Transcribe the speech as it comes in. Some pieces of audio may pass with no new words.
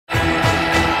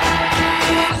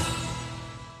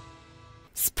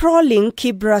sprawling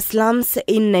Kibra slums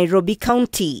in Nairobi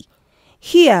County.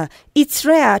 Here, it's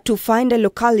rare to find a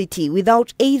locality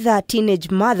without either a teenage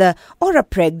mother or a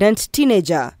pregnant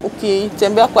teenager.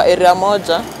 Ukitembea kwa area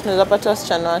moja, unaweza pata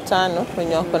wasichana watano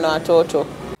wenye wako na watoto.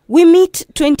 We meet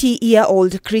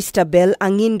 20-year-old Christabelle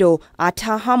Agindo at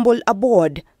her humble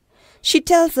abode. She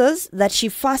tells us that she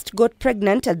first got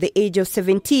pregnant at the age of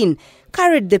 17,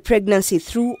 carried the pregnancy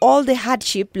through all the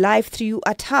hardship life threw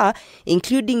at her,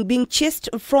 including being chased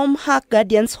from her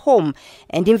guardian's home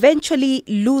and eventually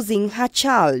losing her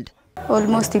child.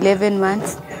 Almost 11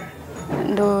 months.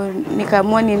 Ndo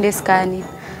nikaamua niende scanning.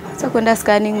 Sasa kwenda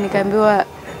scanning nikaambiwa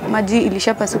maji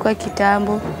ilishapasuka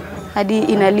kitambo hadi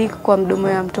ina leak kwa mdomo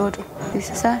ya mtoto.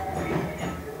 Sasa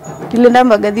nilienda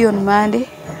Mbagathi on Monday.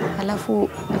 Alafu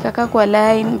nikakaa kwa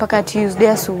line mpaka Tuesday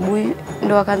asubuhi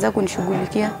ndo wakaanza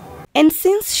kunishughulikia. And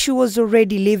since she was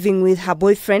already living with her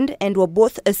boyfriend and were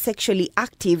both sexually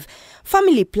active,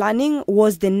 family planning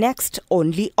was the next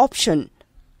only option.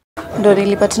 Ndo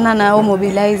nilipatana na hao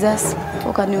mobilizers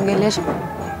wakaniongelesha.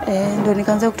 Ndo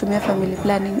nikaanza kutumia family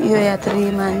planning hiyo ya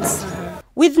 3 months.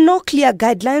 With no clear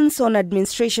guidelines on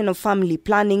administration of family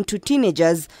planning to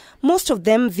teenagers, most of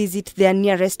them visit their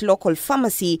nearest local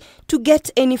pharmacy to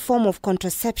get any form of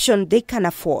contraception they can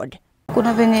afford.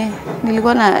 Kuna venye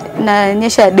nilikuwa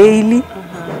naanyesha daily,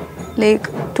 like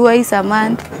twice a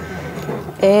month.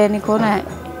 Nikaona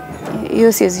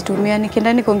hiyo sizitumia,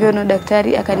 nikaenda nikaongea na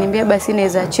daktari akaniambia basi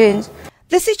naweza change.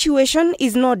 The situation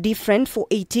is no different for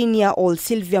 18-year-old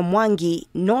Sylvia Mwangi,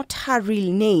 not her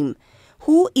real name,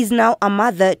 who is now a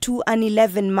mother to an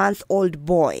 11-month-old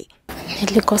boy.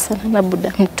 Nilikosana na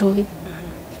buda mtoi.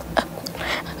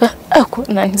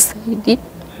 Hakuna nisaidi.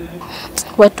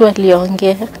 Watu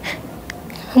waliongea.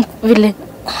 Vile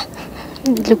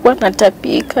nilikuwa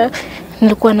natapika,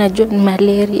 nilikuwa najua ni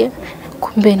malaria,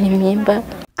 kumbe ni mimba.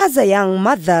 As a young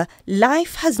mother,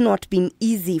 life has not been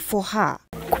easy for her.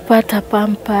 Kupata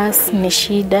pampers ni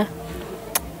shida.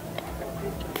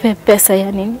 Pesa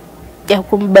yani ya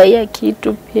kumbaya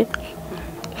kitu pia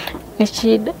ni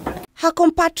shida. Her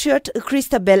compatriot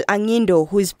Christabelle Agindo,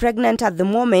 who is pregnant at the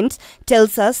moment,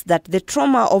 tells us that the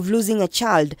trauma of losing a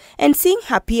child and seeing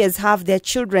her peers have their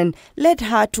children led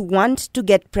her to want to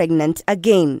get pregnant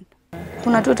again.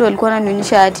 Kuna watoto walikuwa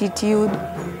wananionyesha attitude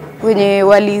wenye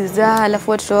walizaa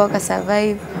alafu watoto waka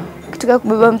survive. Ukitaka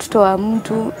kubeba mtoto wa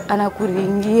mtu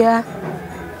anakuringia.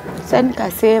 Sasa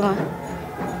nikasema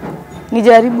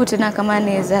nijaribu tena kama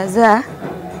naweza zaa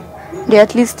ndio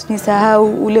at least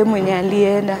nisahau ule mwenye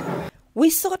alienda.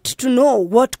 We sought to know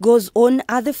what goes on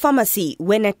at the pharmacy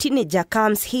when a teenager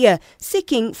comes here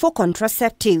seeking for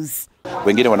contraceptives.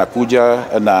 Wengine wanakuja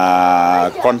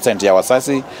na consent ya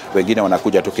wazazi, wengine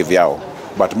wanakuja tu kivyao,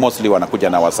 but mostly wanakuja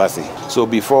na wazazi. So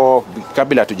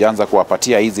kabla tujaanza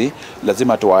kuwapatia hizi,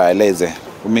 lazima tuwaeleze.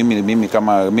 Mimi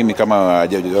kama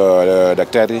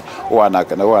daktari huwa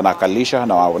anakalisha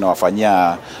na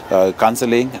wafanyia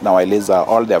counseling na waeleza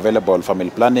all the available family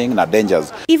planning na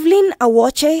dangers. Evelyn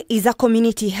Awoche is a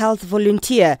community health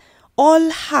volunteer.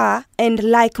 All her and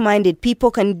like-minded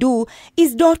people can do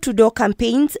is door-to-door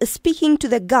campaigns speaking to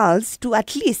the girls to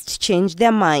at least change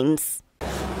their minds.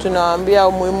 Tunawaambia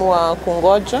umuhimu wa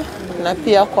kungoja na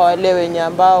pia kwa wale wenye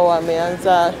ambao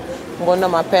wameanza ngono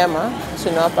mapema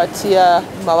tunawapatia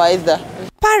mawaidha.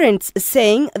 Parents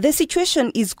saying the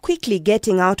situation is quickly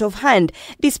getting out of hand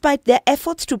despite their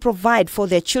efforts to provide for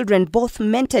their children both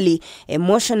mentally,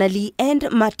 emotionally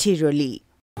and materially.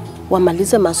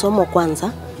 Wamalize masomo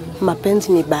kwanza,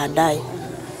 mapenzi ni baadaye.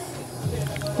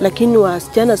 Lakini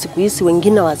wasichana siku hizi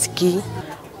wengine wasikii.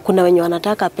 Kuna wenye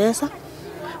wanataka pesa,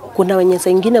 kuna wenye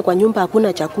wengine kwa nyumba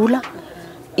hakuna chakula.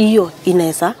 Hiyo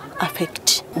inaweza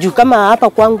affect. Juu kama hapa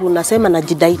kwangu nasema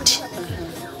najidaiti.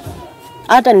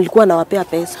 Hata nilikuwa nawapea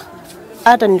pesa.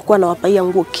 Hata nilikuwa nawapaia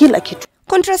nguo kila kitu.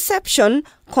 Contraception,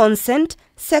 consent,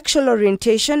 sexual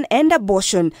orientation and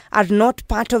abortion are not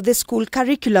part of the school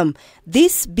curriculum,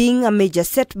 this being a major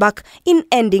setback in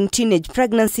ending teenage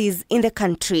pregnancies in the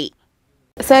country.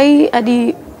 Sai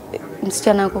hadi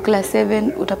msichana kwa class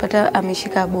 7 utapata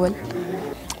ameshika ball.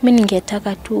 Mimi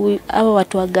ningetaka tu hao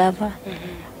watu wa gava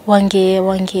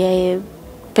wange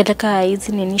peleka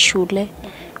hizi nini shule.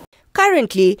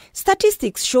 Currently,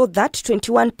 statistics show that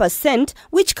 21%,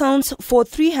 which counts for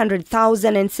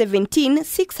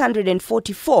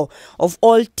 300,017,644 of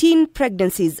all teen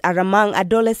pregnancies, are among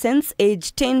adolescents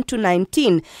aged 10 to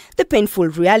 19. The painful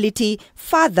reality,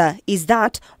 further, is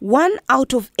that 1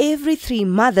 out of every 3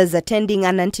 mothers attending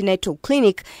an antenatal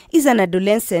clinic is an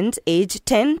adolescent aged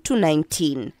 10 to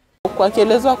 19. Kwa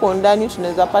kielezo kwa undani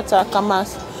tunaweza pata kama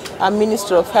a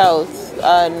Ministry of Health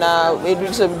na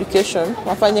education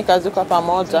wafanye kazi kwa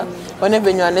pamoja, wane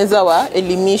venye wanaweza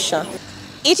waelimisha.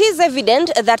 It is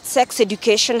evident that sex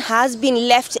education has been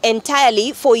left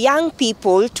entirely for young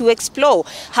people to explore.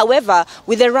 However,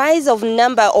 with the rise of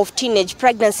number of teenage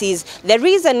pregnancies, there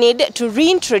is a need to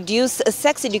reintroduce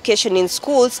sex education in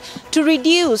schools to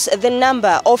reduce the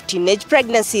number of teenage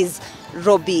pregnancies.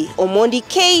 Robbie Omondi,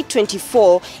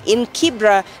 K24 in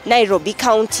Kibra, Nairobi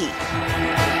County.